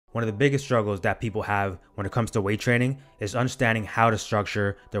One of the biggest struggles that people have when it comes to weight training is understanding how to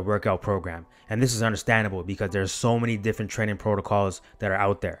structure their workout program. And this is understandable because there's so many different training protocols that are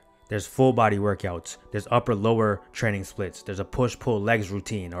out there. There's full body workouts, there's upper lower training splits, there's a push pull legs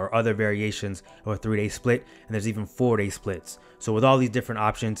routine or other variations of a 3-day split, and there's even 4-day splits. So with all these different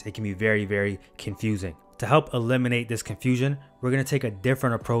options, it can be very confusing. To help eliminate this confusion, we're going to take a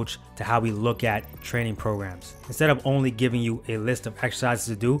different approach to how we look at training programs. Instead of only giving you a list of exercises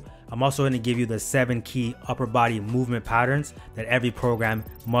to do, I'm also going to give you the 7 key upper body movement patterns that every program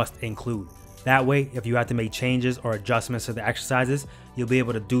must include. That way, if you have to make changes or adjustments to the exercises, you'll be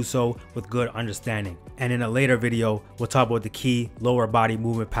able to do so with good understanding. And in a later video, we'll talk about the key lower body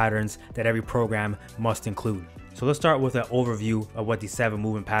movement patterns that every program must include. So let's start with an overview of what these 7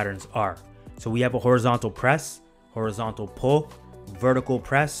 movement patterns are. So we have a horizontal press, horizontal pull, vertical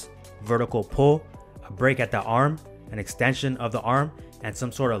press, vertical pull, a break at the arm, an extension of the arm, and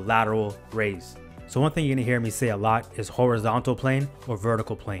some sort of lateral raise. So one thing you're gonna hear me say a lot is horizontal plane or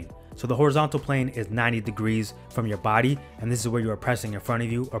vertical plane. So the horizontal plane is 90 degrees from your body, and this is where you are pressing in front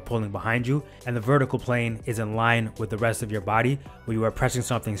of you or pulling behind you. And the vertical plane is in line with the rest of your body, where you are pressing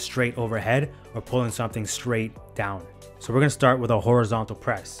something straight overhead or pulling something straight down. So we're gonna start with a horizontal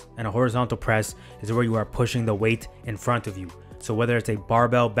press. And a horizontal press is where you are pushing the weight in front of you. So whether it's a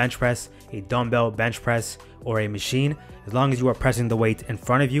barbell bench press, a dumbbell bench press, or a machine, as long as you are pressing the weight in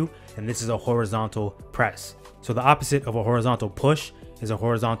front of you, then this is a horizontal press. So the opposite of a horizontal push is a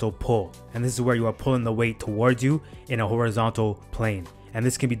horizontal pull, and this is where you are pulling the weight towards you in a horizontal plane. And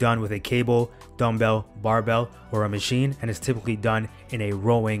this can be done with a cable, dumbbell, barbell, or a machine, and is typically done in a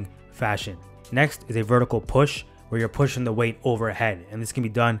rowing fashion. Next is a vertical push, where you're pushing the weight overhead, and this can be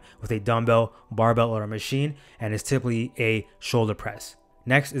done with a dumbbell, barbell, or a machine, and is typically a shoulder press.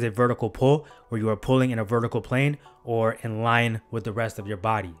 Next is a vertical pull, where you are pulling in a vertical plane or in line with the rest of your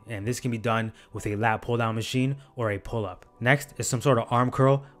body, and this can be done with a lat pull down machine or a pull-up. Next is some sort of arm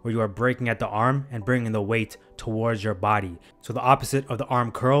curl, where you are breaking at the arm and bringing the weight towards your body. So the opposite of the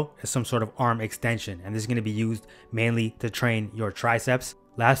arm curl is some sort of arm extension, and this is going to be used mainly to train your triceps.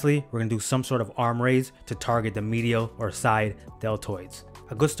 Lastly, we're going to do some sort of arm raise to target the medial or side deltoids.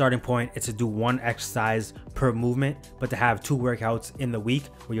 A good starting point is to do 1 exercise per movement, but to have 2 workouts in the week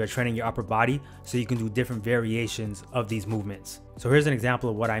where you're training your upper body, so you can do different variations of these movements. So here's an example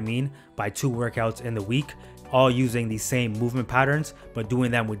of what I mean by 2 workouts in the week, all using the same movement patterns, but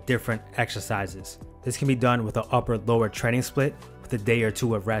doing them with different exercises. This can be done with an upper lower training split with a day or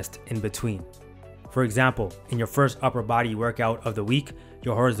 2 of rest in between. For example, in your first upper body workout of the week,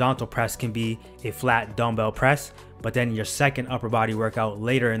 your horizontal press can be a flat dumbbell press, but then your second upper body workout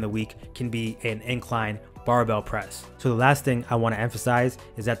later in the week can be an incline barbell press. So the last thing I want to emphasize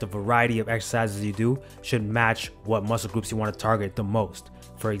is that the variety of exercises you do should match what muscle groups you want to target the most.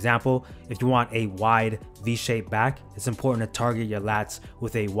 For example, if you want a wide V-shaped back, it's important to target your lats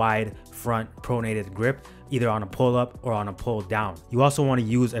with a wide front pronated grip, either on a pull-up or on a pull-down. You also want to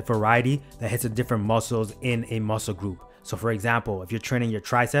use a variety that hits the different muscles in a muscle group. So for example, if you're training your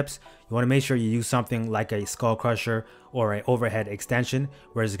triceps, you want to make sure you use something like a skull crusher or an overhead extension,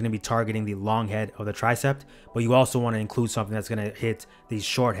 where it's going to be targeting the long head of the tricep, but you also want to include something that's going to hit the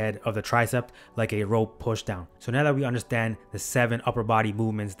short head of the tricep, like a rope push down. So now that we understand the 7 upper body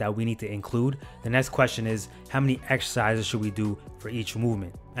movements that we need to include, the next question is, how many exercises should we do for each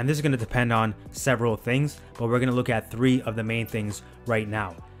movement? And this is going to depend on several things, but we're going to look at 3 of the main things right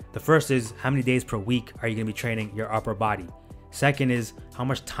now. The first is, how many days per week are you going to be training your upper body? Second is, how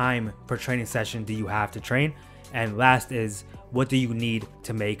much time per training session do you have to train? And last is, what do you need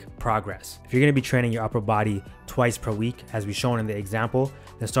to make progress? If you're going to be training your upper body twice per week, as we shown in the example,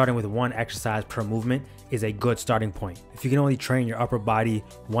 then starting with 1 exercise per movement is a good starting point. If you can only train your upper body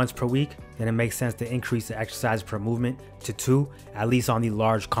once per week, then it makes sense to increase the exercise per movement to 2, at least on the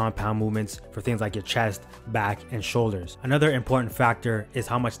large compound movements for things like your chest, back, and shoulders. Another important factor is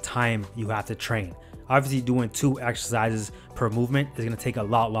how much time you have to train. Obviously, doing 2 exercises per movement is going to take a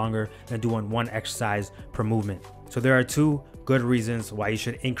lot longer than doing 1 exercise per movement. So there are 2 good reasons why you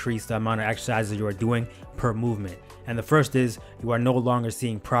should increase the amount of exercises you are doing per movement. And the first is, you are no longer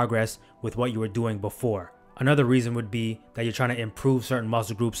seeing progress with what you were doing before. Another reason would be that you're trying to improve certain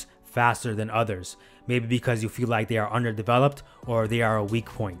muscle groups faster than others, maybe because you feel like they are underdeveloped or they are a weak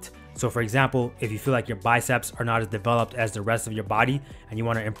point. So for example, if you feel like your biceps are not as developed as the rest of your body and you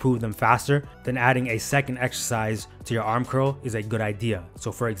want to improve them faster, then adding a second exercise to your arm curl is a good idea.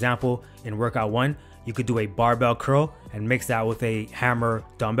 So for example, in workout 1, you could do a barbell curl and mix that with a hammer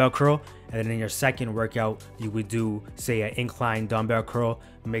dumbbell curl. And then in your second workout, you would do, say, an incline dumbbell curl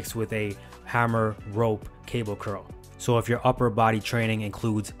mixed with a hammer rope cable curl. So if your upper body training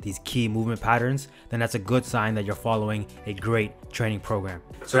includes these key movement patterns, then that's a good sign that you're following a great training program.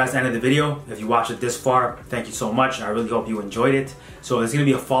 So that's the end of the video. If you watched it this far, thank you so much. I really hope you enjoyed it. So there's gonna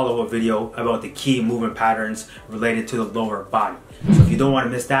be a follow-up video about the key movement patterns related to the lower body. So if you don't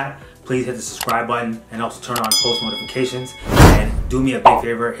wanna miss that, please hit the subscribe button and also turn on post notifications. And do me a big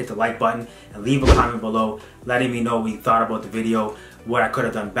favor, hit the like button and leave a comment below letting me know what you thought about the video, what I could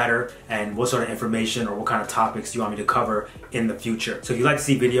have done better, and what sort of information or what kind of topics you want me to cover in the future. So if you'd like to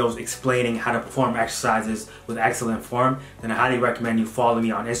see videos explaining how to perform exercises with excellent form, then I highly recommend you follow me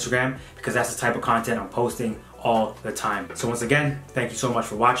on Instagram, because that's the type of content I'm posting all the time. So once again, thank you so much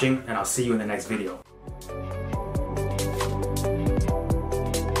for watching, and I'll see you in the next video.